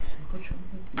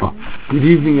Good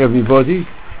evening, everybody,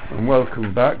 and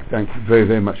welcome back. Thank you very,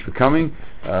 very much for coming.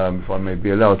 If I may be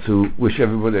allowed to wish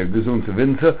everybody a gesunte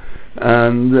winter,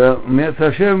 and Me'ez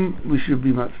Hashem, we should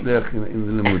be much there in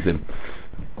the limudim.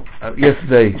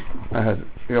 Yesterday, I had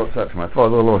the outside for my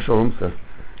father-in-law, Shalom, so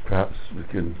perhaps we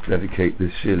can dedicate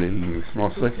this shir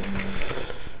mostly.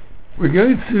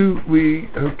 We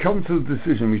have come to the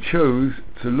decision. We chose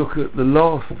to look at the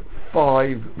last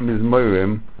 5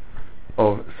 mizmorim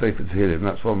of Sefer Tehillim.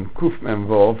 That's from Kuf Mem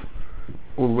Vav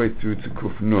all the way through to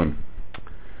Kuf Nun.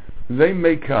 They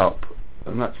make up,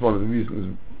 and that's one of the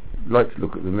reasons I like to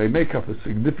look at them, they make up a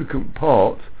significant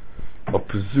part of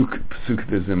Pesukei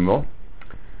deZimroh,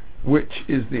 which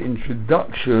is the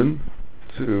introduction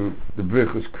to the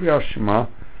Brechos Kriyas Shema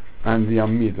and the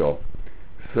Amidah.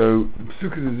 So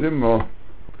Pesukei deZimroh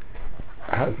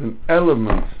has an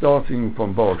element starting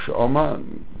from Baruch She'amar,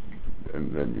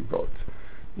 and then you've got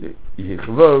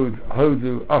Yichvod,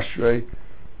 Hodu, Ashrei.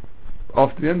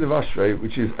 After the end of Ashrei,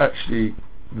 which is actually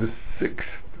the 6th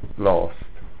last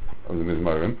of the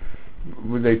Mizmorim,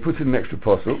 they put in an extra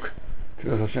pasuk,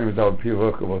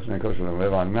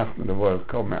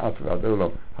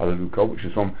 which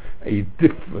is from a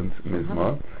different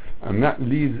Mizmor, and that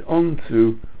leads on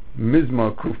to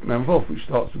Mizmor Kuf Mem Vav, which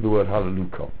starts with the word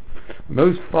Hallelujah.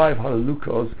 Those 5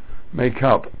 Hallelujahs make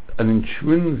up an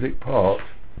intrinsic part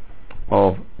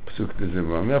of Pesukei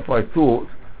deZimroh, and therefore I thought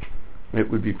it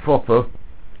would be proper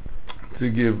to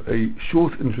give a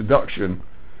short introduction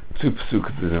to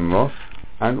Pesukei deZimroh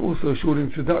and also a short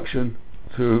introduction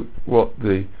to what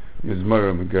the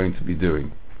Mizmorim are going to be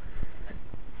doing.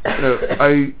 There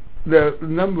are a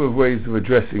number of ways of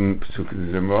addressing Pesukei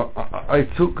deZimroh. I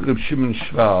took Reb Shimon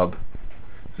Schwab,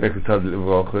 he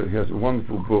has a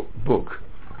wonderful book,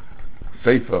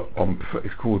 Sefer,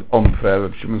 it's called On Prayer,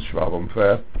 Reb Shimon Schwab On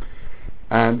Prayer,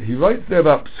 and he writes there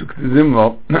about Pesukei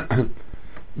deZimroh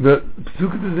that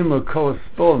Pesukei deZimroh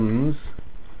corresponds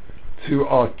to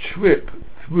our trip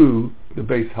through the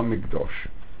Beis HaMikdash.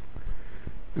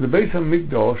 The Beis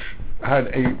HaMikdash had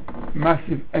a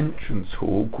massive entrance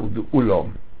hall called the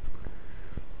Ulam.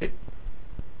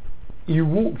 You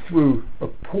walk through a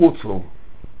portal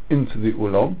into the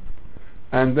Ulam,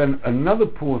 and then another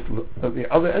portal at the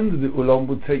other end of the Ulam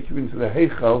would take you into the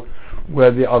Heichal,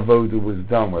 where the Avodah was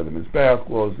done, where the Mizbeach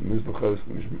was, the Mizbachos,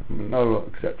 the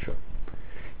Menorah, etc.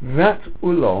 That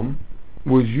Ulam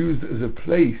was used as a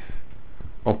place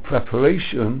of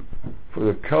preparation for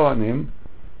the Kohanim,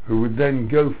 who would then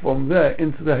go from there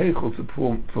into the Heichal to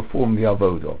perform the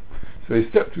Avodah. So they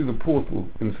stepped through the portal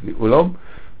into the Ulam,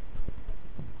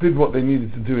 did what they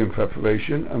needed to do in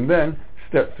preparation, and then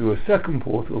stepped through a second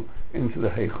portal into the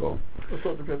Heichal. What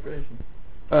sort of preparation?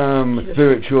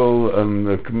 Spiritual and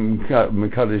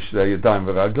Mekadesh Yadayim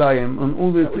V'Raglayim, and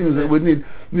all those things that would need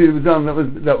to be done.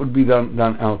 That would be done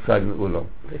outside in the Ulam.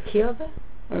 The Kiyah there?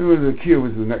 The Kiyah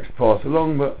was the next part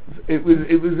along, but they were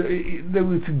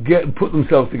to put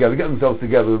themselves together,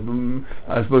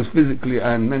 I suppose physically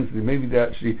and mentally. Maybe they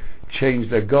actually changed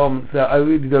their garments there. I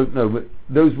really don't know, but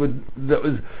that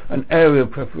was an area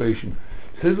of preparation.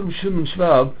 Says Shimon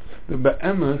Schwab that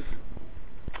Be'emes,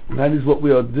 that is what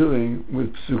we are doing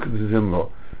with Pesukei deZimroh.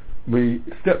 We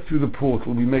step through the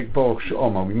portal, we make Baruch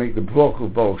She'amar, we make the bracha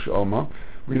of Baruch She'amar,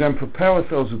 we then prepare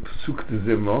ourselves with Pesukei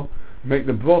deZimroh, make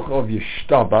the bracha of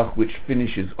Yishtabach, which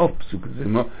finishes off Pesukei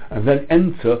deZimroh, and then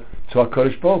enter to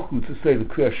HaKadosh Baruch Hu to say the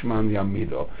Kriyas Shema and the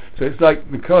Amidah. So it's like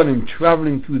the Kohanim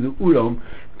travelling through the Ulam,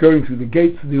 going through the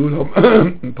gates of the Ulam,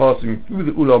 and passing through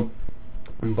the Ulam,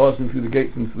 and passing through the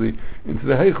gates into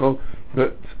the Heichal,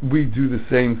 but we do the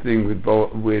same thing with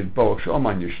Baruch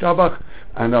She'amar and Yishtabach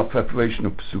and our preparation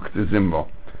of Pesukei deZimroh.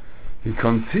 He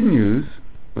continues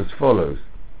as follows,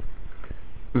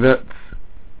 that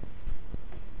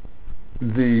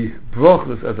the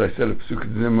brachos, as I said, of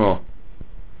Pesukei deZimroh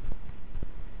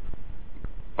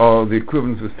are the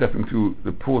equivalent of stepping through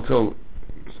the portal,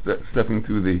 stepping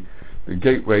through the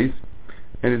gateways.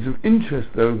 And it's of interest,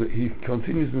 though, that he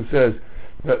continues and says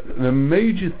that the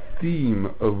major theme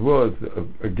of words that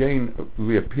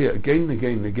reappear again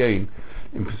and again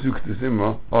in Pesukei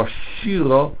deZimroh are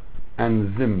Shira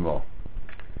and Zimra,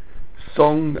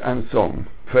 song and song,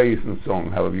 praise and song,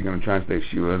 however you're going to translate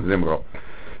Shira and Zimra.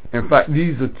 In fact,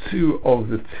 these are 2 of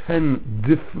the 10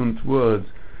 different words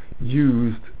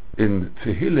used in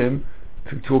Tehillim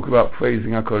to talk about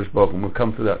praising HaKadosh Baruch Hu, and we'll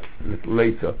come to that a little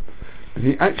later. But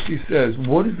he actually says,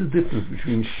 what is the difference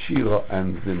between Shira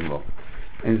and Zimra?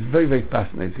 And it's very, very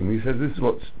fascinating. He says this is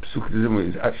what Pesukei deZimroh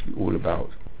is actually all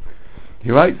about. He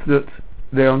writes that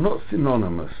they are not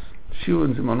synonymous. Shira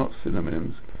and Zimra are not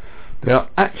synonyms. They are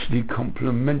actually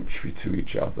complementary to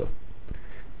each other.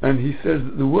 and he says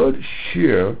that the word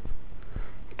shir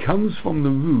comes from the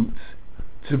root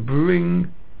to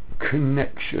bring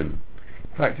connection.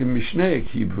 In fact, in Mishnaic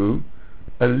Hebrew,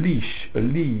 a leash, a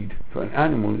lead for an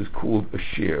animal is called a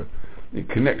shir. It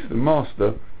connects the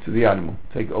master to the animal.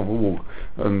 Take it over a walk.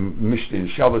 Mishnah in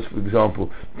Shabbos, for example,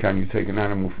 can you take an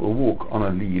animal for a walk on a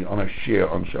lead, on a shir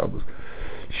on Shabbos?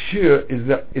 Shir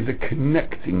is a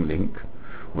connecting link,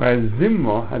 whereas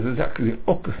Zimroh has exactly the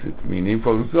opposite meaning.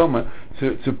 For example,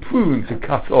 to prune, to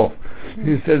cut off.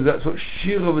 He says that's what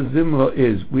shir of a Zimroh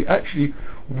is. We actually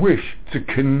wish to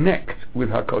connect with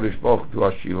HaKadosh Baruch Hu to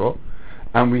our shirah,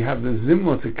 and we have the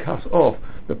Zimroh to cut off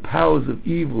the powers of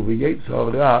evil, the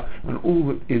Yetzer Hara, and all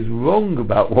that is wrong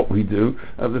about what we do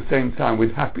at the same time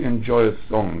with happy and joyous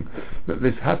song. That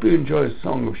this happy and joyous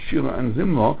song of Shira and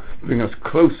Zimroh bring us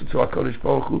closer to our HaKadosh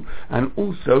Baruch Hu, and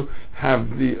also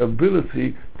have the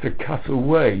ability to cut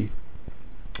away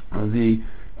the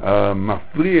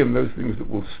mafriim, those things that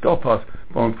will stop us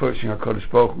from approaching HaKadosh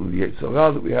Baruch Hu, the Yetzer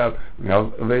Hara that we have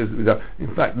ways that we have.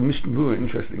 In fact, the Mishnah Berurah,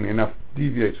 interestingly enough,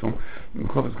 deviates from the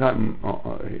Prophet's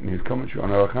in his commentary on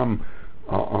Aracham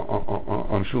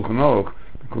on Shulchan Aruch,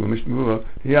 called the Mishnah Berurah.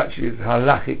 He actually is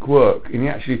halachic work, and he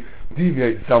actually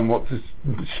deviates somewhat to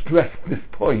stress this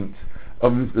point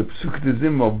of the Pesukei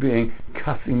deZimroh being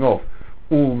cutting off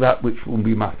all that which will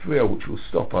be mafriya, which will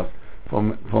stop us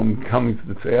from coming to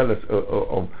the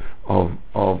Tehillim of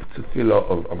tefillah,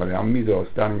 of an Amidah, or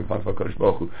standing in front of HaKadosh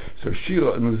Baruch Hu. So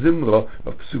Shira and the Zimroh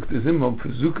of Pesukei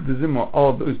deZimroh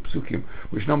are those Pesukim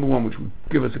which, number one, which will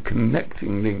give us a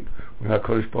connecting link with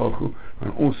HaKadosh Baruch Hu,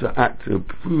 and also act to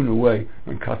prune away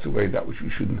and cut away that which we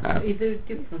shouldn't have. Is there a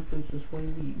difference, for instance,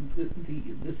 when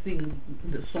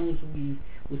the songs we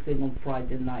sing on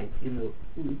Friday night, we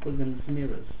put them as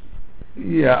mirrors?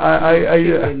 Yeah,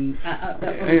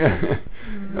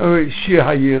 Shir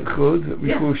HaYichud,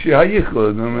 we call Shir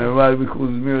HaYichud. I mean, why we call it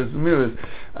mirrors,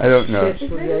 I don't know. Is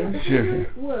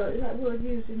that word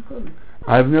used in Qur'an?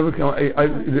 I've never come.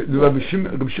 The Rabbi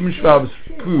Shimon Schwab's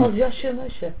proof. Yes,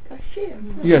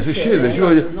 a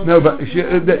shir. No, but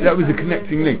that was a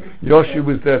connecting link. Yosha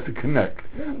was there to connect.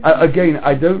 Again,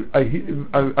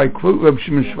 I quote Rabbi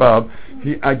Shimon Schwab.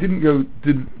 I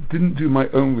didn't do my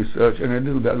own research, and a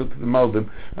little bit I looked at the Malbim.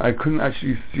 I couldn't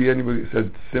actually see anybody that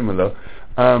said similar.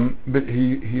 But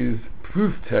his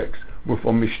proof texts were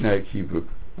from Mishnaic Hebrew,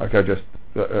 like I just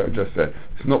said.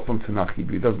 It's not from Tanakh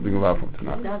Hebrew. It doesn't bring about from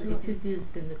Tanakh. It is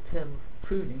used in the term of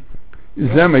pruning.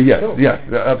 Zema, yes,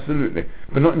 absolutely.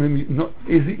 But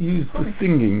is it used for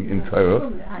singing in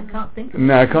Torah? I can't think of it.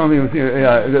 No, I can't even think.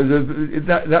 Yeah,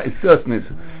 that is certain.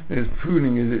 It's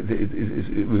pruning. Is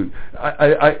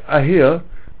I hear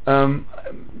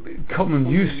common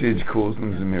usage calls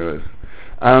them zemiros.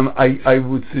 I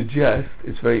would suggest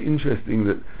it's very interesting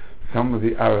that some of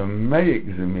the Aramaic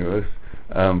zemiros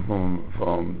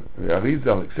from the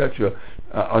Arizal, etc.,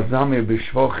 Azameh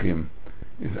b'shvochim,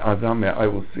 is Azameh, I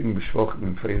will sing b'shvochim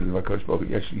in praise of HaKadosh Baruch Hu.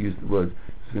 You actually use the word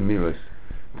zemiros.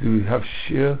 Do we have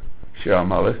shir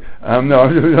amalis? No,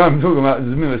 I'm talking about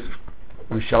zemiros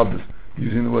on Shabbos,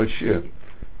 using the word shir.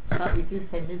 But we do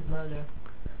say mizmor.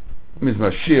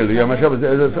 Mizmor shir, yeah, my Shabbos.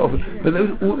 But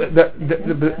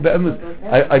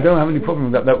I don't have any problem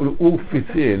with that. That would all fit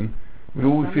in. Would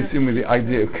all fit in with the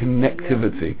idea of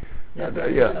connectivity. The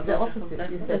opposite.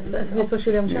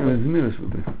 Zemiros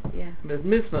would be. Yeah. There's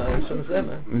Mizmor,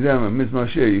 Mizmor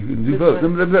shir. You can do both.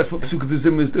 That's what Pesukei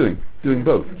deZimroh is doing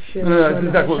both. No, that's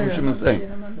exactly what Mishim is saying.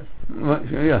 Right,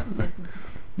 yeah,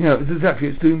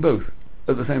 it's doing both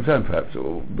at the same time, perhaps,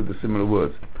 or with the similar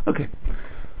words. Okay.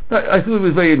 I thought it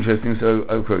was very interesting, so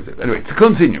I'll quote it. Anyway, to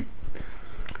continue.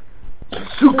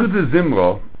 Pesukei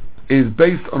deZimroh is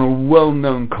based on a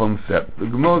well-known concept. The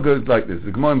Gemara goes like this.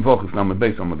 The Gemara in Vochus Lamed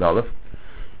based on Medalef.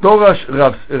 Dorash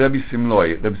Rabbi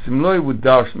Simloi. Rabbi Simloi would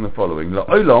dash in the following.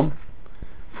 La'olam,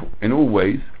 in all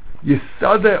ways,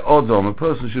 Yisadeh Odom, a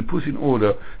person should put in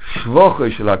order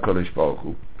Shvochei Shel HaKadosh Baruch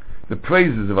Hu, the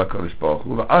praises of HaKadosh Baruch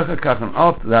Hu. And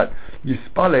after that,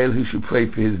 Yispalel, who should pray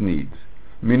for his needs.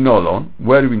 Minolon,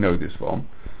 where do we know this from?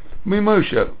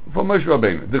 Mimoshe, from Moshe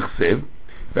Rabbeinu. D'chsev,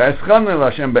 Ve'eschan el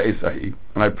Hashem be'esahi,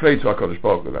 and I prayed to HaKadosh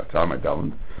Baruch Hu at that time, I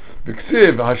davened.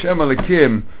 D'chsev, Hashem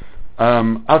Alekim,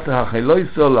 Ata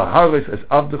ha'cheloiso laharis es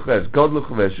avducha es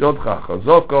godlucha ve'es yodcha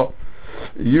chazoko.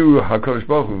 You, HaKadosh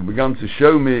Baruch Hu, began to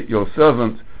show me your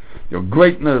servant, your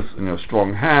greatness and your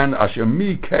strong hand. Asher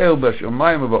mi keil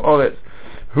b'shamayim v'oretz.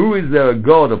 Who is there a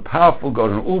God, a powerful God,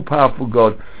 an all-powerful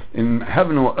God in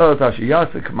heaven or earth? Asher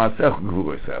yasek ma'asech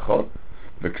gvuresecho.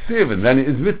 V'ksiv, and then it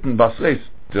is written basreis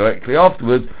directly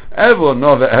afterwards. Everyone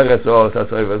know the eretz or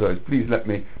please let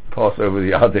me pass over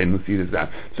the Yarden and see this out.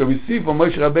 So we see from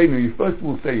Moshe Rabbeinu, you first of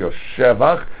all say your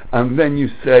Shevach, and then you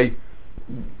say,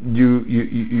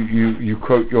 you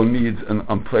quote your needs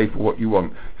and pray for what you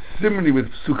want. Similarly with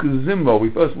Pesukei deZimroh, we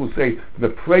first of all say the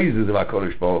praises of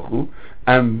HaKadosh Baruch Hu,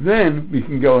 and then we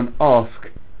can go and ask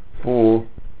for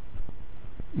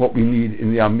what we need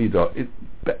in the Amidah.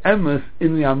 Be'emes,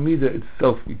 in the Amidah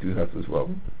itself we do that as well.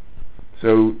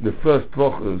 So the first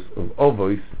brachos of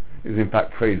Avos is in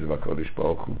fact praise of HaKadosh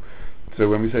Baruch Hu. So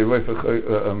when we say we go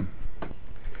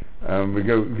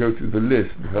through the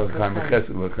list, those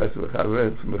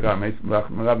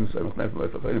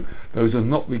are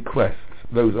not requests,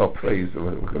 those are praise of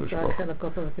HaKadosh Baruch Hu.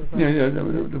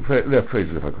 They're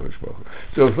praises of HaKadosh Baruch Hu.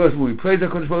 So first of all we praise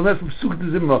HaKadosh Baruch Hu. That's what Pesukei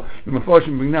deZimroh, the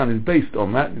Mefarshim bring down, is based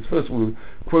on that. It's first of all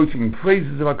quoting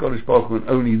praises of HaKadosh Baruch Hu, and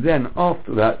only then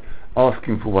after that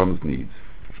asking for one's needs.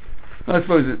 I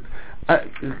suppose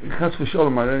Chas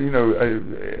v'Sholom,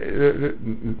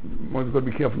 one's got to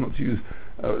be careful not to use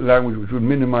language which would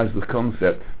minimize the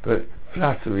concept, but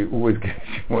flattery always gets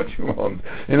you what you want.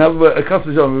 In other words, Chas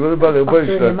v'Sholom,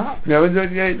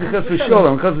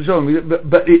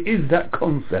 but it is that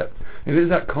concept. It is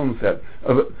that concept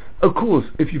of course,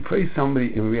 if you praise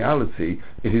somebody in reality,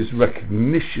 it is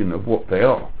recognition of what they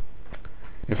are.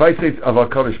 If I say of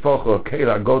HaKadosh Baruch Hu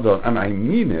Keila Godol, and I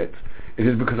mean it, it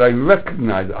is because I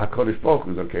recognize that HaKadosh Baruch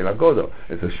Hu is Keila Godol.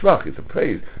 It's a shvach, it's a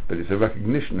praise, but it's a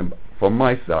recognition from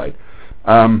my side.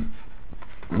 And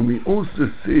we also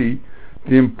see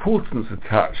the importance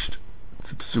attached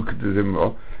to Pesukei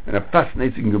deZimroh in a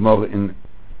fascinating Gemara in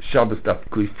Shabbos Daf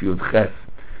Kuf Yud Ches.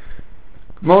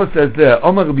 Gemara says there,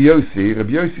 Omar Rabbi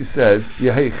Yossi says,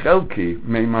 Yehei Chelki,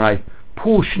 may my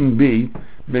portion be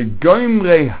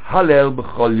Begomrei Halel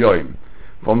b'chol yom,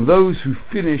 from those who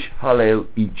finish Halel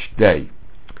each day.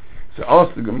 So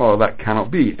ask the Gemara, that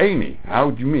cannot be. Amy, how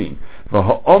do you mean? For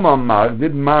Ha'omar Mar,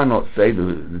 did Mar not say,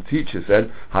 the teacher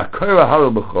said, Ha'kora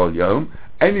Halel b'chol yom,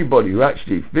 anybody who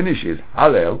actually finishes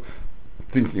Halel,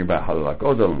 thinking about Halal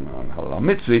HaGodol and Halal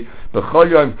HaMitzri, b'chol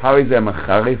yom harizeh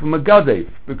macharef u'megadef,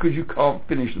 because you can't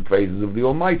finish the praises of the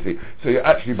Almighty. So you're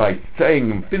actually, by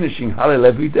saying and finishing Halal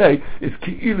every day, it's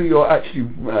ki'ilu you're actually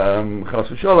Chas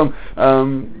v'Sholom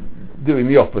doing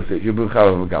the opposite. You're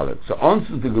b'charav megadef. So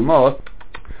answers the Gemara,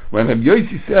 when Rabbi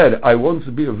Yossi said, I want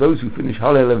to be of those who finish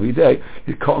Halal every day,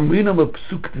 he can't read of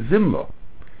Pesukei deZimroh.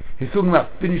 He's talking about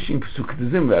finishing Pesukei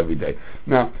deZimroh every day.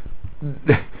 Now,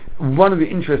 one of the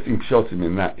interesting pshatim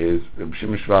in that is,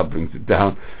 Shimon Schwab brings it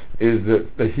down, is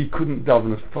that he couldn't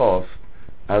daven as fast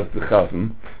as the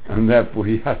Chazan, and therefore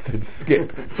he had to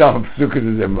skip some Pesukei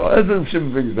deZimroh. As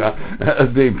Shimon brings down, as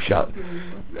being pshat.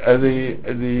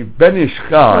 The Ben Ish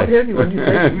Chai.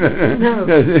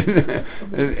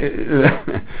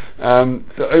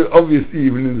 So obviously,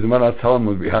 even in Zman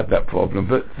Talmud we had that problem,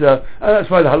 but and that's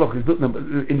why the halach is built.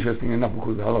 Interesting enough,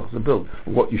 because the halachas are built.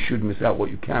 What you should miss out, what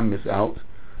you can miss out,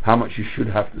 how much you should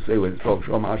have to say when it's Tov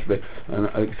Shom Ashbe,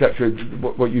 etc.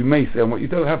 What you may say and what you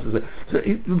don't have to say. So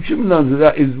Shimon learns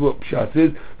that is what Pshat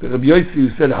is. That Rabbi Yossi, who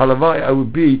said Halavai, I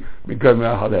would be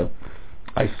Megomer Halel.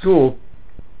 I saw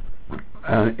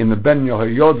in the Ben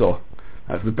Yehoyada,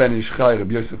 as the Ben Ish Chai,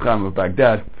 Rabbi Yosef Chaim of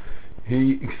Baghdad,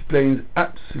 he explains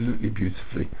absolutely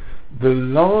beautifully. The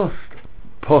last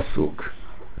posuk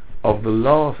of the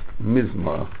last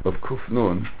Mizmor of Kuf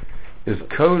Nun is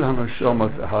Kol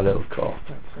HaNashamas Halel Ka.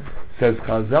 Says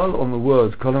Chazal on the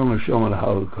words Kol HaNashamas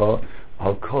Halel Ka,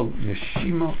 I'll call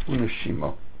Neshima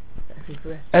Uneshima.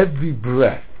 Every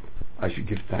breath I should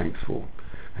give thanks for.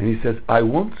 And he says, I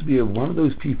want to be one of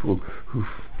those people who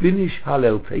finish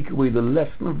Halel, take away the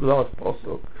lesson of the last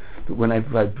posuk, that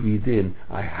whenever I breathe in,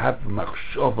 I have the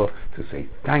machshava to say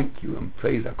thank you and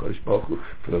praise HaKadosh Baruch Hu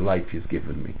for the life He's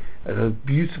given me. It's a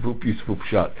beautiful, beautiful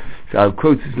pshat. So I'll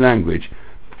quote his language.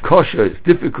 Kosher, it's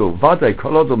difficult. Vadai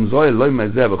kol adam zoy lo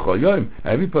mezeh b'chol yom.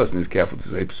 Every person is careful to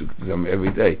say Pesukei deZimroh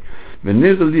every day.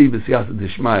 V'nirli b'siyata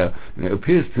d'shmaya. And it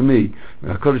appears to me,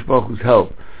 with HaKadosh Baruch Hu's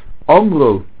help,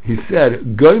 Omro, he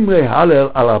said, Goimrei Halel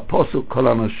ala posuk kol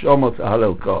hanashomot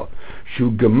halel ka.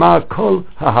 Shu gemar kol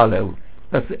hahalel.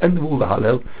 That's the end of all the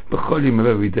Halel, b'chol yom of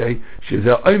every day.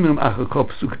 Shezeh oimrim acher kol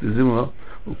Pesukei deZimroh.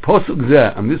 Posuk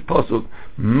zeh, and this posuk,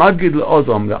 magid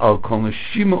le'odom le'al kol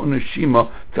neshima uneshima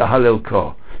to halel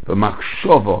ka.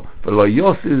 V'machshova, v'lo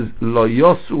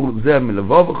yosur zeh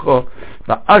milevavacha,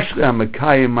 v'ashrei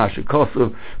ha'mekayim ma'shekosov,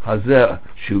 hazeh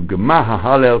shu gemah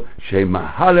ha'halel, she'ma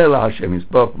halel ha'Hashem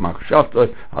yisbach,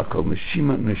 v'machshavtoi, ha'kol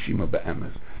neshima uneshima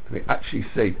be'emes. They actually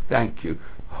say thank you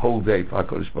the whole day for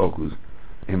HaKadosh Baruch Hu's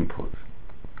input.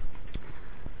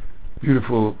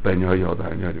 Beautiful Ben Yehoyada,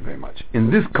 I enjoyed it very much.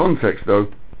 In this context, though,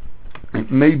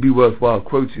 it may be worthwhile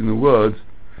quoting the words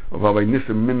of Rabbi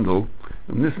Nissim Mindel.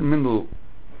 And Nissim Mindel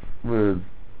was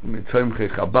Mitzvah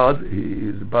Chabad. He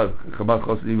is about Chabad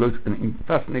Chassid. He wrote a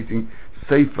fascinating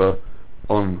sefer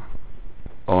on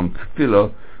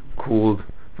tefillah called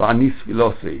Va'anis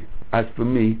Filosi. As for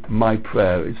me, my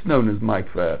prayer. It's known as my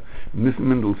prayer. And Nissim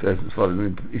Mindel says as follows,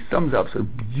 and he sums it up so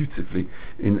beautifully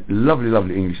in lovely,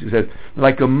 lovely English. He says,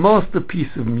 like a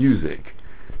masterpiece of music,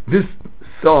 this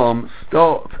psalm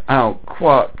starts out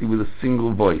quietly with a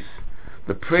single voice,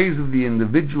 the praise of the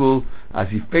individual as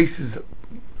he faces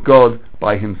God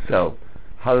by himself.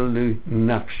 Hallelu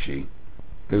nafshi.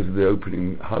 Those are the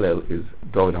opening Hallel is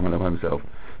David HaMelech himself.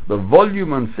 The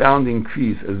volume and sound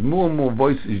increase as more and more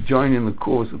voices join in the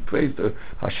chorus of praise to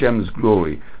Hashem's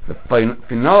glory. The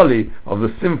finale of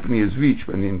the symphony is reached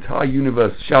when the entire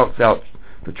universe shouts out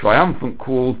the triumphant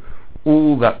call,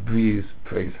 all that breathes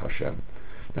praise Hashem.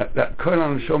 That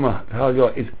Kohen Neshama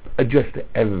is addressed to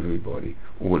everybody,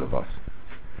 all of us.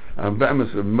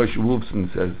 Be'emes Moshe Wolfson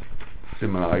says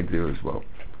similar idea as well.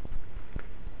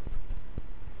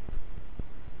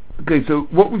 Okay, so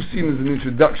what we've seen is an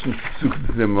introduction to Pesukei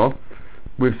deZimroh.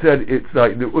 We've said it's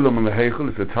like the Ulam and the Heichel,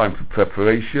 it's a time for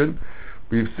preparation.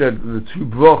 We've said the two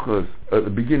brachas at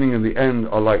the beginning and the end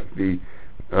are like the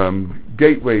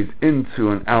gateways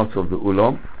into and out of the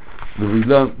Ulam. We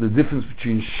learned the difference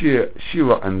between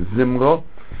Shira and Zimroh,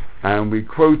 and we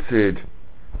quoted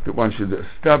that one should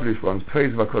establish one's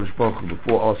praise of HaKadosh Baruch Hu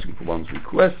before asking for one's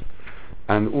request.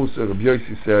 And also Rabbi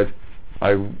Yossi said,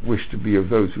 I wish to be of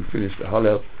those who finish the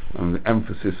Hallel, and the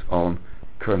emphasis on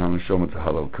Kohen HaNeshama to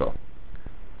Hallel Ka.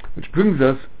 Which brings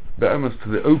us, be'emes, to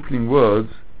the opening words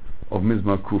of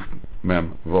Mizmor Kuf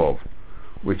Mem Vav,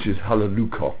 which is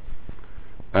Hallelujah.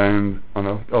 And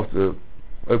after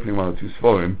opening one or two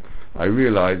Sforim, I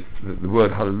realized that the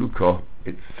word Hallelujah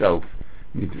itself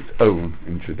needs its own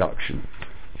introduction.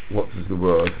 What does the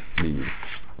word mean?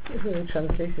 It's really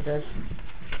translated as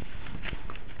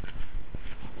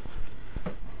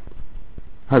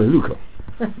Hallelujah.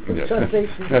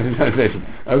 Translation.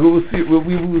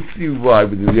 We will see why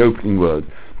within the opening words.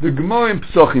 The Gemara in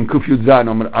Pesachim Kuf Yud Zayin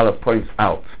Amud Aleph points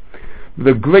out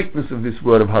the greatness of this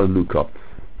word of Hallelujah.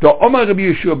 The Omar Rabbi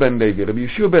Yeshua ben Levi. Rabbi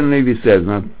Yeshua ben Levi says,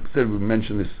 and I said we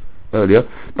mentioned this earlier,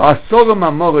 there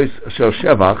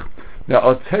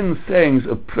are 10 sayings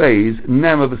of praise,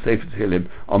 Nema b'Sefer Tehillim,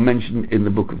 are mentioned in the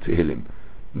book of Tehillim.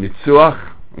 Nitzuach,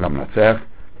 Ramnatzech,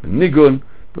 B'Nigun,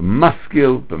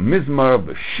 B'Maskil, B'Mizmar,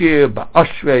 B'Shir,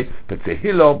 B'Ashrei,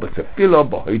 B'Tehillah, B'Tefillah,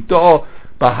 B'Hoidah,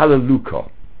 B'Hallelujah.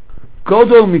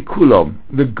 Godol Mikulam,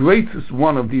 the greatest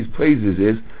one of these praises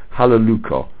is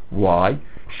Hallelujah. Why?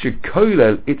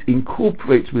 Shekolel, it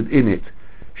incorporates within it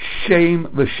Shem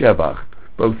v'Shevach,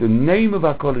 both the name of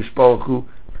HaKadosh Baruch Hu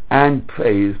and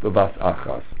praise b'vas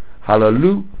achas.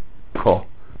 Hallelujah,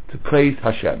 to praise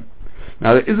Hashem.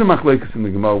 Now there is a machlokes in the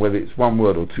Gemara whether it's one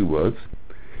word or two words.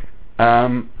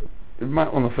 It might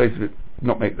on the face of it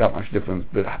not make that much difference,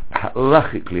 but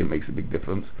halachically it makes a big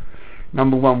difference.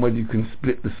 Number one, whether you can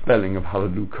split the spelling of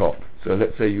Hallelujah. So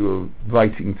let's say you were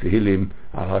writing Tehillim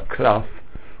al-Klaf,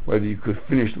 whether you could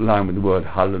finish the line with the word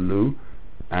Hallelu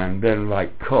and then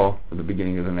write Ka at the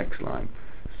beginning of the next line.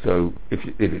 So if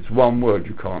it's one word,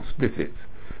 you can't split it.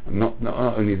 And not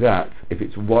only that, if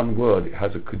it's one word, it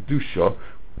has a kedusha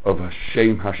of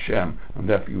Hashem, and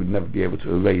therefore you would never be able to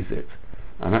erase it.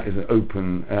 And that is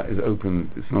open.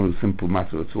 It's not a simple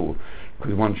matter at all,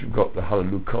 because once you've got the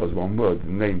Hallelujah as one word,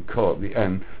 the name Ka at the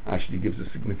end actually gives a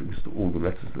significance to all the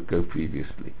letters that go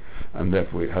previously, and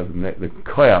therefore it has the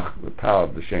koyach, the power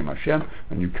of the Shem Hashem,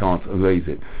 and you can't erase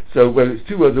it. So when it's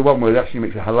two words or one word, it actually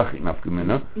makes a halachic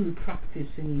nafkamina. In practice,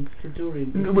 in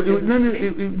Sidurim.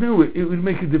 It would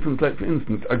make a difference. Like for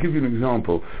instance, I'll give you an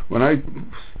example. When I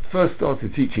first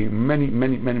started teaching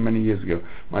many years ago,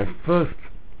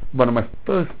 one of my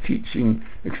first teaching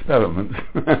experiments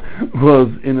was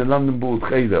in a London board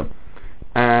cheder,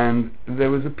 and there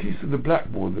was a piece of the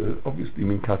blackboard that had obviously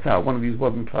been cut out. One of these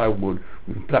wasn't plywood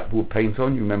with blackboard paint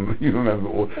on. You remember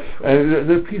all.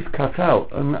 The piece cut out,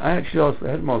 and I actually asked the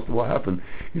headmaster what happened.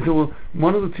 He said, well,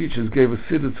 one of the teachers gave a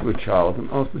siddur to a child and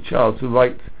asked the child to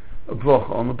write a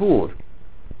bracha on the board,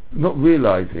 not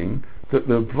realizing that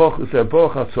the bracha said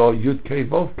Baruch Atah Yud Kei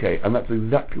Vav Kei, and that's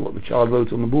exactly what the child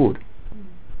wrote on the board.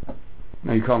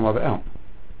 Now you can't write it out.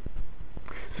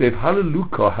 So if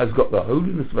Hallelujah has got the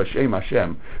holiness of Hashem,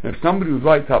 and if somebody would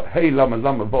write up Hey Lama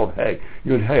Lama Vav Hey,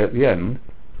 you would Hey at the end,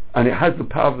 and it has the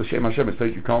power of the Shem Hashem, it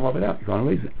says you can't write it out, you can't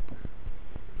erase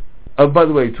it. By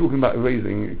the way, talking about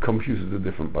erasing, computers are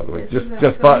different. By the way, I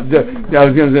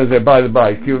was going to say by the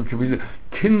by,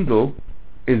 Kindle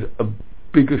is a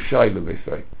bigger shayla, they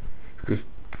say, because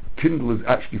Kindle is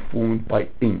actually formed by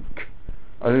ink.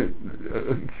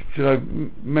 should I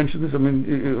mention this? I mean,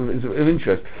 it's of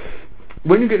interest.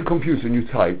 When you get a computer and you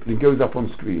type, and it goes up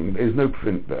on screen, there's no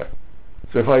print there.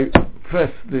 So if I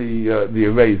press the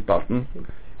erase button,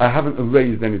 I haven't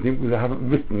erased anything because I haven't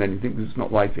written anything because it's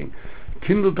not writing.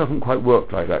 Kindle doesn't quite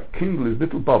work like that. Kindle is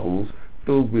little bubbles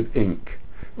filled with ink.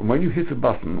 And when you hit a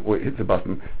button, or it hits a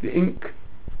button, the ink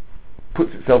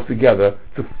puts itself together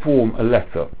to form a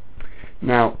letter.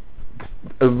 Now,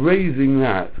 erasing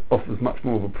that offers much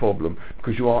more of a problem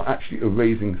because you are actually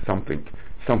erasing something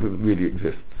that really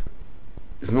exists.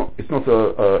 It's not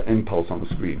a impulse on the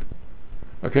screen.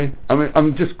 Okay, I mean,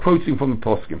 I'm just quoting from the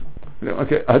poskim.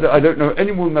 Okay, I don't know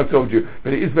any more than I've told you,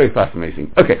 but it is very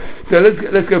fascinating. Okay, so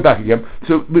let's go back again.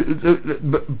 So,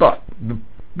 but the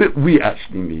bit we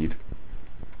actually need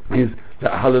is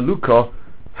that Hallelujah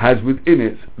has within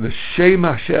it the Shem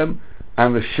Hashem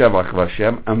and the Shevach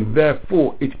Hashem, and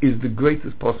therefore it is the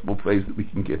greatest possible praise that we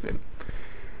can give him.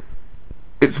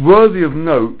 It's worthy of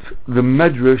note the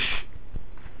Medrash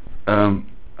on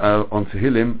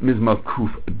Tehillim, Mizmor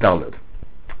Kuf Daled.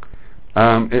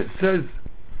 It says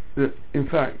that, in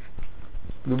fact,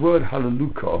 the word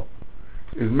Hallelujah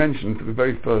is mentioned for the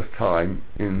very first time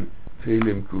in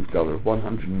Tehillim Kuf Daled,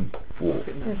 104.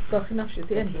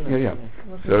 Yeah.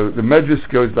 So the Medrash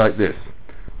goes like this.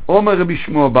 Omer Rabbi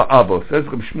Shmuel Ba'abo, says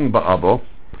Rabbi Shmuel Ba'abo,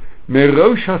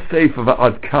 Merosh HaSefer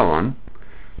Va'ad Karan,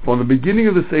 from the beginning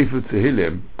of the Sefer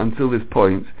Tehillim until this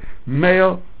point,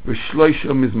 Me'ah V'shloisha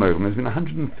Mizmorim, there's been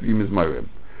 103 Mizmorim.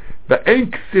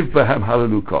 Ve'en ksiv b'hem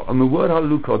Hallelujah, and the word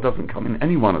Hallelujah doesn't come in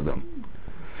any one of them.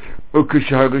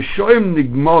 Uk'sha'rishoyim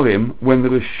nigmorim, when the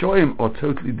Rishoyim are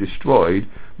totally destroyed,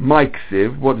 my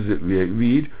ksiv, what does it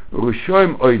read?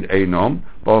 Rishoyim oid einom,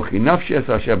 ba'ochi nafshi es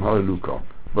Hashem Hallelujah.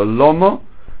 V'loma,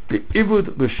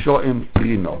 be'ivud Rishoyim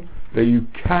rino, that you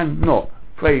cannot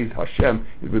praise Hashem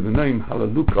with the name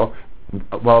Hallelujah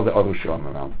while there are Rishoyim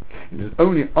around. It is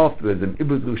only after there's an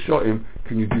Ibud Rishoyim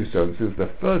can you do so. And since the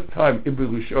first time Ibud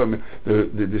Rishoyim,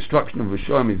 the destruction of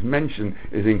Rishoyim is mentioned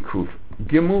is in Kuf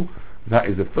Gimel, that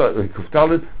is the first, Kuf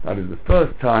Daled, that is the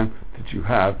first time that you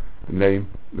have the name,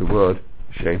 the word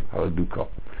Shem Hallelujah.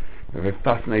 A very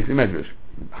fascinating medrash.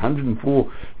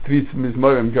 104 three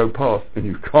Mizmorim go past and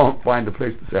you can't find a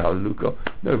place to say Hallelujah.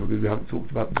 No, because we haven't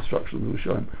talked about the destruction of the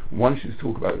Rishoyim. Once you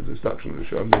talk about the destruction of the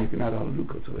Rishoyim, then you can add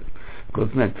Hallelujah to it.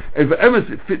 God's name. And for Emes,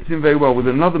 it fits in very well with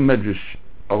another medrash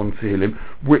on Tehillim,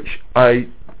 which I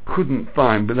couldn't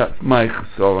find, but that's my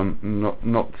chesaron,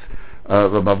 not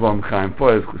Rabbi Avraham Chaim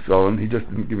Feuer's chesaron. He just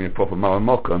didn't give me a proper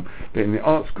Maramokon. But in the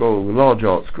art scroll, the large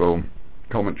art scroll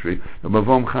commentary, Rabbi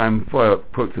Avraham Chaim Feuer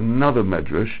quotes another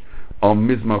medrash on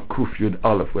Mizmor Kuf Yud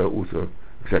Aleph, where also,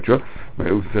 etc., where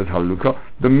it also says Hallelujah.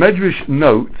 The medrash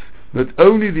notes that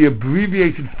only the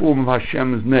abbreviated form of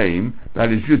Hashem's name, that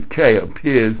is Yud K,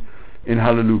 appears in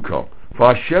Hallelujah.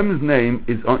 For Hashem's name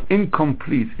is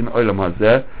incomplete in Olam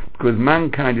Hazeh because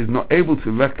mankind is not able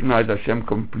to recognize Hashem's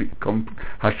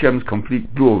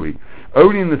complete glory.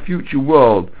 Only in the future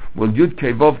world will Yud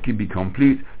Kei Vav Ki be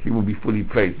complete, he will be fully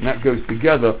praised. And that goes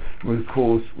together, of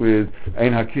course, with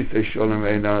Ein HaKisei Shalom,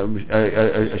 Ein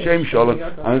Hashem Shalom,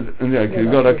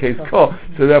 and God HaKes Ka.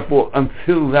 So therefore,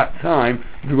 until that time,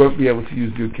 we won't be able to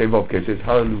use Yud Kei Vav Ki. So it's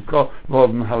Hallelujah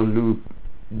rather than Hallelujah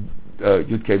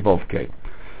Yud Kei Vav Ki.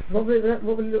 What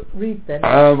will read then?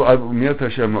 Miat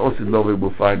Hashem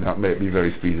will find out maybe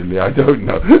very speedily. I don't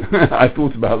know. I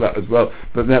thought about that as well,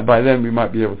 but by then we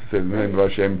might be able to say the name of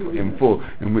Hashem in full,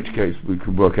 in which case we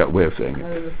could work out a way of saying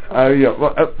it.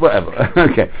 Whatever.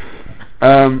 Okay.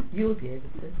 You'll be able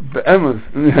to. But Amos,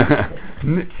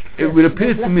 it would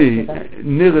appear to me,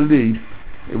 nearly,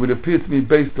 it would appear to me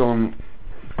based on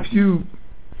few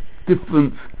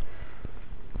different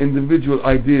individual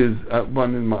ideas,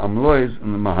 one in Ma'amlois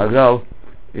and the Maharal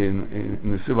in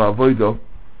the Siva Avodah,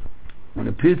 and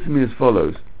it appeared to me as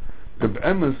follows. The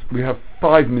Be'emes, we have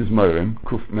 5 Mizmorim,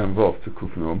 Kuf Memvov to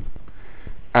Kuf Nom,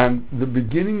 and the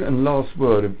beginning and last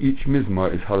word of each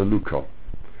Mizmor is Hallelujah,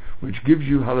 which gives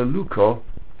you Hallelujah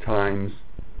times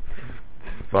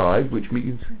 5, which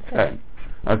means 10.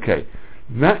 Okay,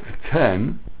 that's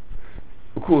 10.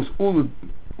 Of course, all the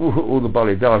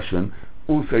Bali Darshan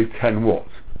all say 10 what?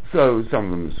 So some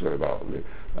of them say about the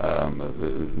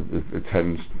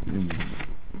 10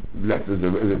 letters,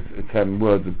 10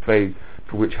 words of praise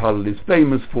for which Hallel is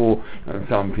famous for, and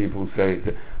some people say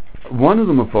it. One of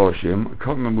the Mefarshim, I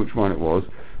can't remember which one it was,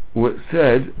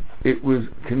 said it was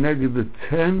connected to the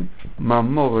 10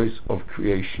 Mamoros of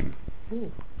creation.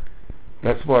 Ooh.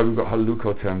 That's why we've got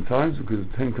Hallelujah 10 times, because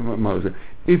the 10 Mamoros.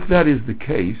 If that is the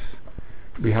case,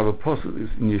 we have a passage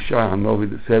in Yeshaya HaNovi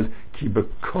that says, Ki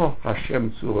b'koh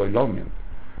Hashem tzur olamim.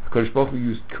 HaKadosh Baruch Hu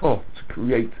used Ko to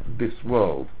create this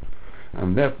world,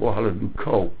 and therefore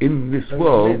Hallelujah in this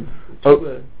world.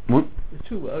 What? The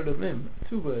two words,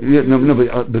 two words. Yeah, no,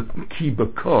 but the Ki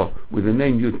B'Ko with the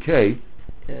name Yud K.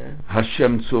 Yeah.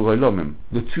 Hashem Tzor Elohim,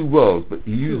 the two worlds, but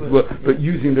he used but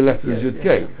using the letters Yud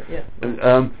K.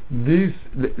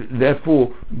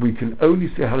 Therefore, we can only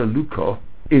say Hallelujah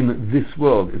in this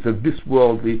world. It's a this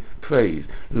worldly praise.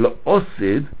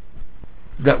 La'osid,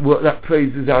 that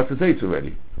praise is out of date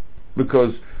already,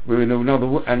 because we're in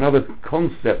another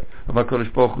concept of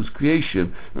HaKadosh Baruch Hu's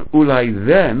creation. Ulai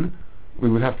then we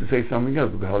would have to say something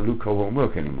else, because Hallelujah won't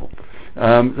work anymore.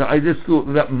 So I just thought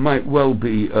that might well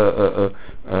be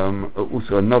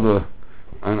also another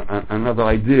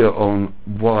idea on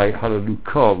why Hallelujah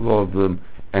rather than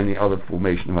any other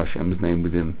formation of Hashem's name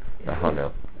within the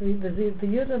Hallel. The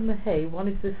Yud and the Hey, one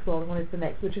is this world, one is the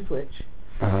next. Which is which?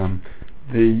 The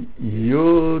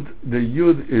Yud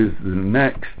is the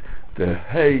next. The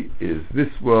Hey is this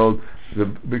world.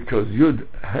 Because Yud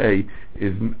Hey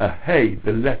is a Hey,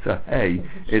 the letter Hey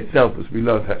itself, as we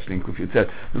learned actually in Kuf Yud,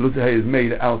 the letter Hey is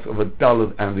made out of a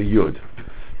Daled and a Yud.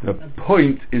 The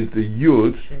point is the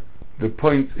Yud. The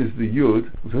point is the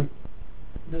Yud.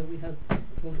 No, we have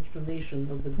one explanation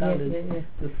of the Daled,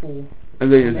 the four. And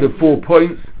there is the 4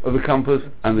 points of the compass,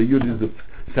 and the Yud is the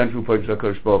central point of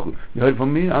HaKadosh Baruch Hu. You heard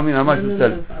from me? I mean, I might have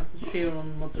said. Right.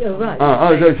 So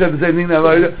I said the same thing now.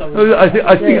 I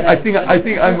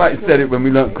think I might have said it when we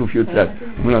learnt Kuf Yud Tet.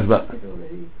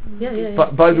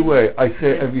 But by the way, I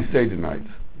say it every Seder night.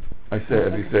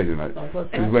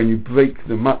 Because when you break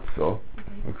the matzah,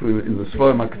 in the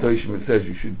Svarim HaKadoshim it says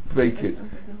you should break it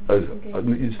as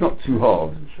it's not 2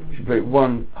 halves. You should break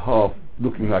 1 half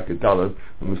looking like a daled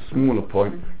and the smaller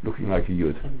point looking like a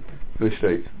yud. Very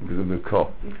straight, because of the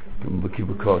Ko, the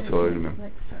Kibbutz Ko Torah.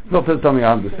 Not that something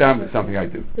I understand, but something I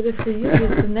do. But if the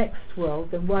Yud is the next world,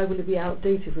 then why will it be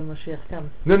outdated when Mashiach comes?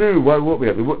 No. Why? What we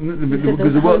have?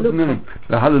 Because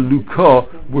the Hallelujah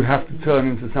would have to turn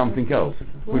into something else,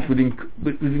 which would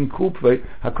incorporate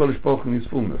Hakadosh Baruch Hu in his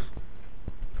fullness.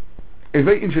 It's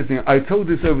very interesting. I told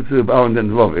this over to Baron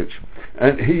Dendrovich,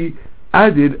 and he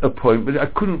added a point, but I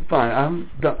couldn't find.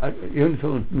 He only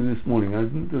told me this morning. I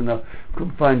didn't do enough.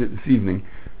 Couldn't find it this evening.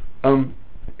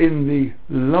 In the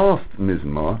last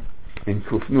Mizmor in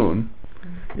Kuf Nun,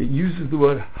 it uses the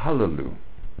word Hallelu.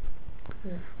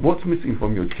 Yeah. What's missing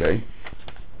from Yud K?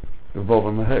 The Vav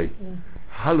and the Hey. Yeah.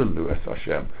 Hallelu es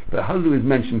Hashem. But Hallelu is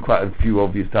mentioned quite a few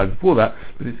obvious times before that.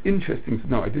 But it's interesting to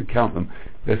know. I did count them.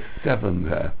 There's 7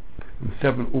 there, and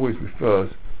 7 always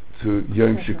refers to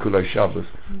Yom Shekulei Shabbos,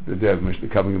 the day of the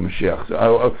coming of Mashiach.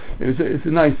 So it's a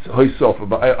nice hoisof,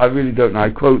 but I really don't know. I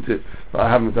quote it, but I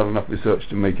haven't done enough research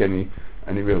to make any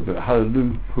real. But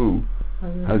Hallelu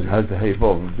has the Hey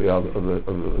Vav of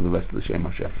the rest of the Shem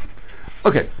Hashem.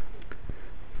 Okay,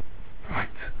 right.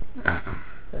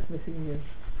 That's missing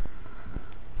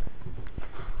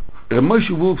you. Moshe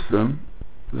Wolfson,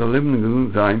 the living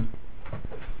Gesundsein,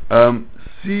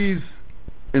 sees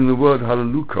in the word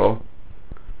Hallelujah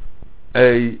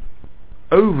a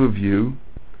overview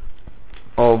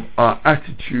of our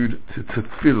attitude to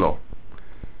tefillah,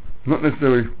 not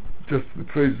necessarily just the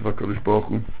praise of HaKadosh Baruch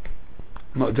Hu,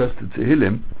 not just to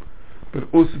Tehillim, but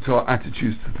also to our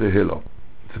attitudes to tefillah.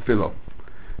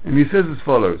 And he says as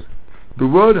follows: the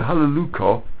word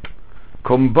Hallelujah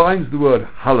combines the word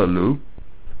Hallelu,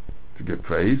 to give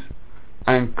praise,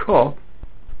 and Ko,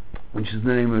 which is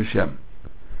the name of Hashem.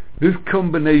 This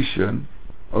combination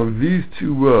of these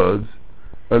 2 words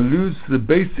alludes to the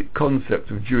basic concept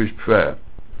of Jewish prayer.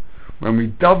 When we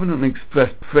daven and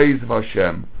express praise of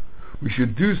Hashem, we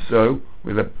should do so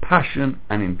with a passion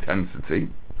and intensity.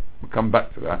 We'll come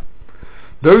back to that.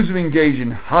 Those who engage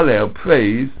in Hallel,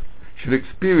 praise, should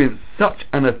experience such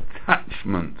an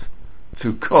attachment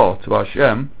to Ko, to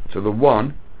Hashem, to the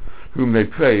One whom they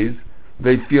praise,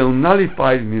 they feel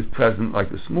nullified in His presence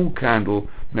like a small candle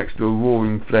next to a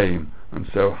roaring flame. And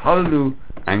so Hallelu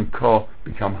and Ko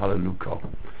become Hallelujah.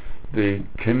 The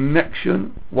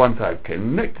connection, once I've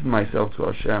connected myself to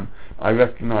Hashem, I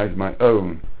recognize my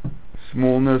own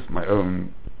smallness, my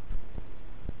own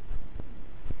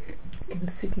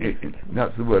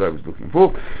that's the word I was looking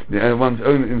for, one's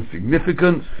own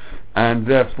insignificance, and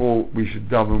therefore we should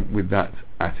daven with that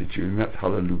attitude, and that's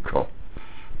Hallelujah.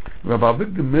 Rabbi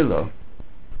Victor Miller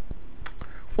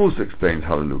also explains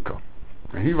Hallelujah,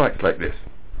 and he writes like this: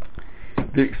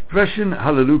 the expression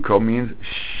Hallelujah means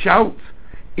shout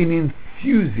in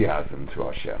enthusiasm to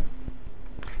Hashem.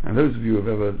 And those of you who have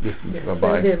ever listened to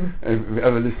Rabbi,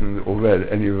 ever listened or read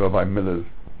any of Rabbi Miller's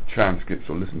transcripts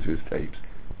or listened to his tapes,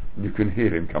 You can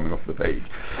hear him coming off the page.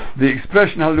 The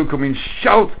expression Hallelujah means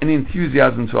shout in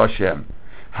enthusiasm to Hashem.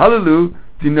 Hallelujah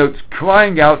denotes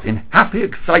crying out in happy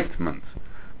excitement.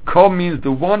 Kol means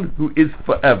the one who is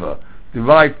forever,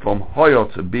 derived from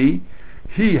hoyo, to be.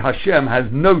 He, Hashem, has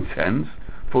no tense,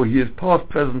 for he is past,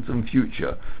 present and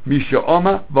future. Misha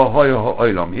Oma v'hoyo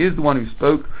ha'olam. He is the one who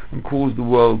spoke and caused the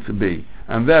world to be,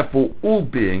 and therefore all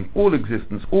being, all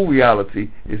existence, all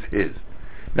reality is his.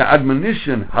 The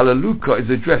admonition, Hallelujah, is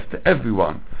addressed to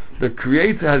everyone. The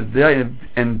Creator has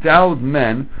endowed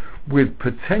men with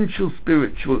potential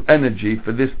spiritual energy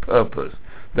for this purpose.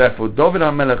 Therefore, David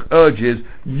HaMelech urges,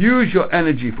 use your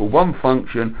energy for one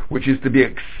function, which is to be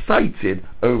excited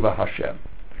over Hashem.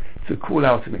 To call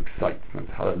out in excitement,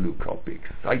 Hallelujah, be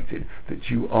excited that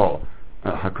you are,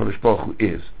 HaKadosh Baruch Hu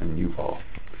is, and you are.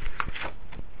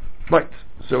 Right,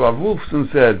 so Rav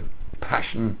Wolfson said,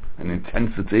 passion and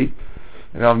intensity.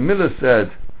 And Rav Miller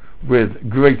said, with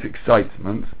great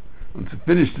excitement. And to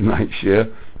finish tonight's shir,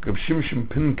 Rav Shimshon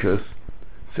Pinkus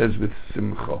says, with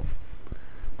simcha.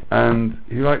 And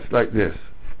he writes like this,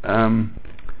 the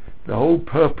whole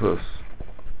purpose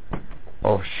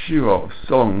of shira, of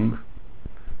song,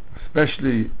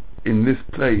 especially in this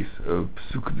place of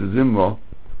Pesukei deZimroh,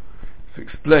 it's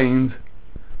explained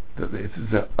that it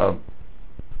is a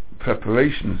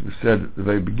preparation, as we said at the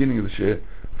very beginning of the shir,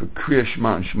 for Kriya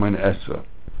Shema and Shemoneh Esrei.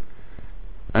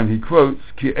 And he quotes,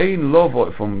 Ki ein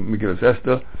lovoi, from Megillas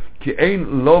Esther, Ki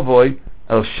ein lovoi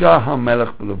el Shah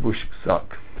HaMelech b'levush psak.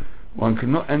 One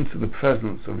cannot enter the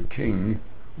presence of a king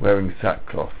wearing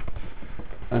sackcloth.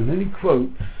 And then he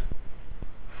quotes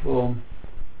from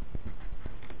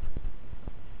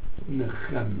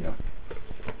Nehemiah.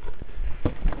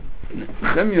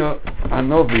 Nehemiah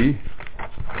Hanavi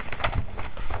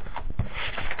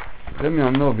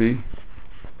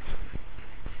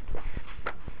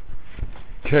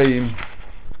came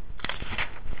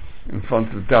in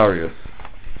front of Darius.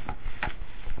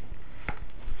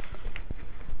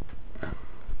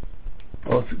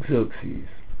 Artaxerxes.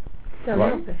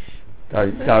 Daryovesh.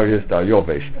 Darius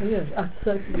Daryovesh. Oh, yes,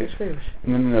 Artaxerxes.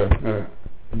 No.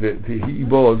 He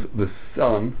was the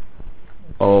son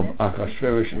of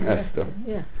Achashverosh and Esther.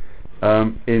 Yeah.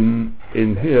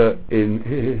 In here,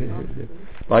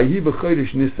 Vayihi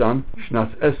b'chodesh Nisan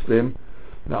shnas esrim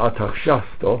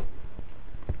la'atachshasto,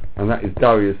 and that is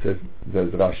Darius, says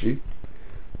Rashi,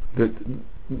 that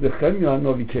the Nehemiah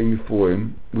Hanavi came before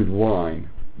him with wine,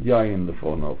 yayin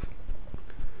lefonov.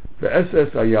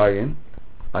 Ve'eses hayayin,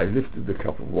 I lifted the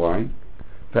cup of wine,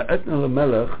 ve'etna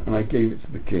lemelech, and I gave it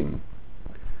to the king.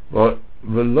 Well,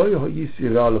 v'lo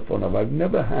ha'yisira lefonov, I've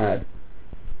never had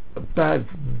a bad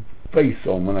face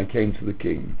on when I came to the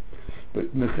king.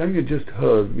 But Nehemiah just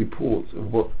heard reports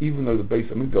of what, even though the Beis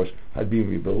HaMikdash had been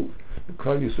rebuilt, the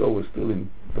Klal Yisrael was still in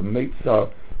the Meitzah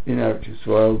in Eretz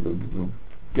Yisrael, the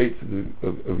gates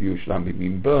of Yerushalayim had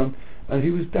been burned, and he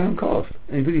was downcast.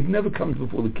 And he'd never come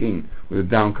before the king with a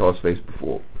downcast face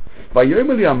before.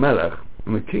 Vayomer li HaMelech,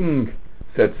 and the king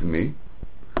said to me,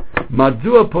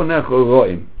 Madua ponecha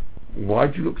ro'im, why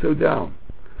do you look so down?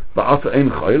 Va'ata ein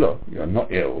chayla, you're not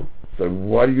ill, so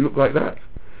why do you look like that?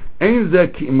 Ein zeh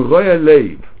ki imroya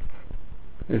leiv,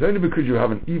 it's only because you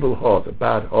have an evil heart, a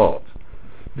bad heart.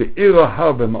 The ira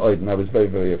harbe ma'od, and I was very,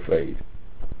 very afraid.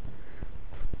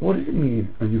 What does it mean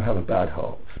when you have a bad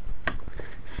heart?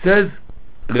 Says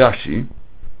Rashi,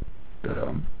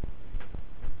 you're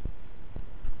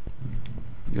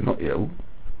not ill.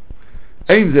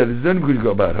 Ein zeh, this is only because you've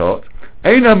got a bad heart.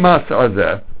 Ein ha'masa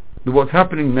azeh, what's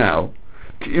happening now,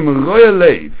 ki imroya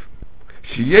leiv,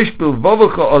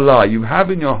 you have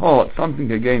in your heart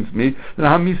something against me,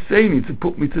 to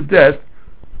put me to death,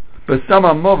 but some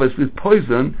are movis with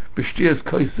poison,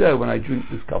 when I drink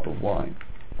this cup of wine.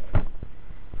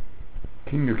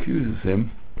 King accuses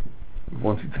him of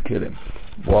wanting to kill him.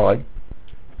 Why?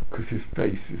 Because his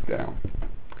face is down.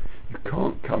 You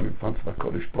can't come in front of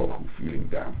HaKadosh Baruch Hu feeling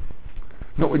down.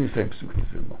 Not when you're saying Pesukei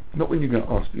deZimroh. Not when you're going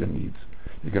to ask for your needs.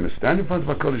 You're going to stand in front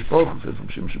of HaKadosh Baruch Hu, says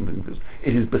Shimshon Pinkus.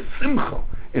 It is besimcha.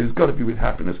 It has got to be with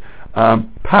happiness.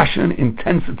 Passion,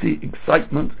 intensity,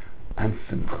 excitement, and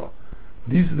simcha.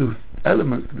 These are the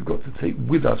elements that we've got to take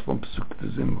with us from Pesukei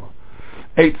deZimroh.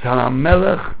 Eitz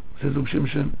HaMelech, says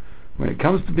Shimshon, when it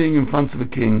comes to being in front of a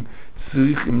king,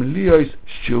 tzrichim liyos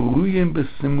shiruyim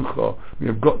besimcha. We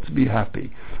have got to be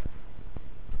happy.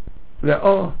 There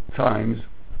are times,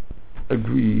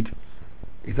 agreed,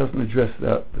 he doesn't address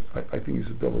that, but I think it's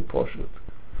a double poshet,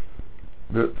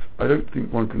 that I don't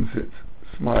think one can sit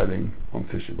smiling on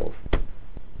Tisha B'Av.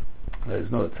 There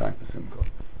is not a time for simcha.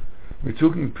 We're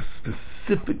talking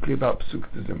specifically about Pesukei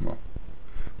deZimroh.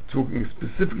 We're talking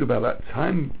specifically about that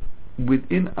time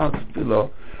within our tefillah,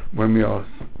 when we are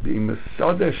being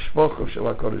Mesadeh Shvach of Shel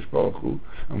HaKadosh Baruch Hu,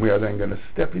 and we are then going to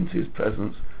step into His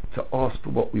presence to ask for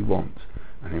what we want.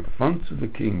 And in front of the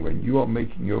King, when you are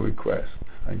making your request,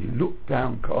 and you look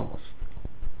downcast,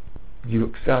 you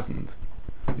look saddened,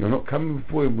 you're not coming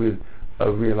before Him with a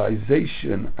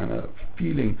realization and a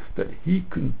feeling that He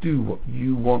can do what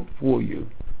you want for you.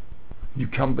 You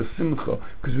come b'simcha,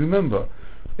 because remember,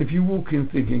 if you walk in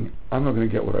thinking, I'm not going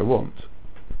to get what I want,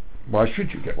 why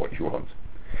should you get what you want?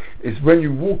 It's when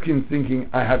you walk in thinking,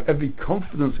 I have every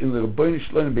confidence in the Rebbeinu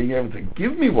Shalom being able to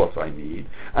give me what I need,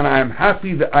 and I am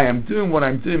happy that I am doing what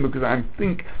I'm doing because I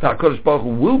think that HaKadosh Baruch Hu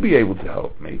will be able to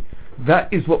help me.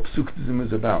 That is what Pesukei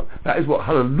is about. That is what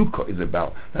Hallelujah is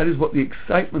about. That is what the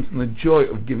excitement and the joy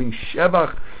of giving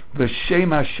Shevach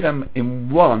v'Shem Hashem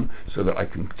in one, so that I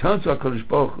can turn to HaKadosh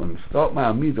Baruch Hu and start my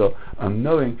Amidah, and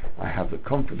knowing I have the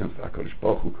confidence that HaKadosh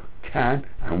Baruch Hu can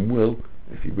and will,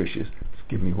 if He wishes,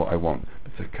 give me what I want.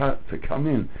 But to come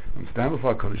in and stand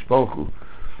before HaKadosh Baruch Hu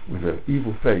with an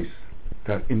evil face,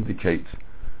 that indicates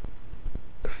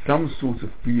some sort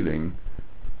of feeling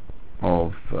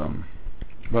of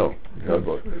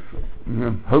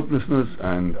hopelessness,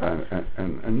 and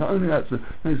not only that,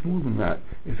 it's more than that.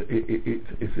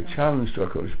 It's a challenge to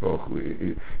HaKadosh Baruch Hu.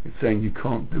 It's saying you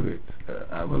can't do it.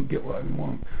 I won't get what I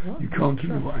want. You can't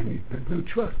give me what I need. There's no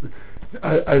trust.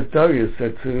 As Darius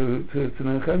said to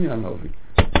Nehemiah Hanavi,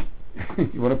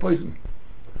 you want to poison?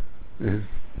 There's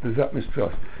that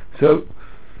mistrust. So,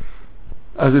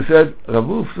 as I said, Rav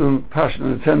Wolfson, passion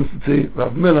and intensity,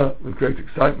 Rav Miller with great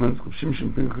excitement, Rav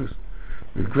Shimshon Pinchas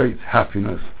with great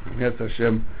happiness. Yet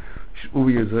Hashem will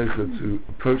be to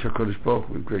approach HaKadosh Baruch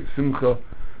Hu with great simcha,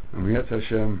 and Yet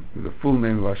Hashem, with the full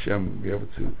name of Hashem, will be able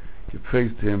to give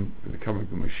praise to Him with the coming of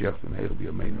Mashiach and He'll be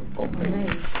Amen.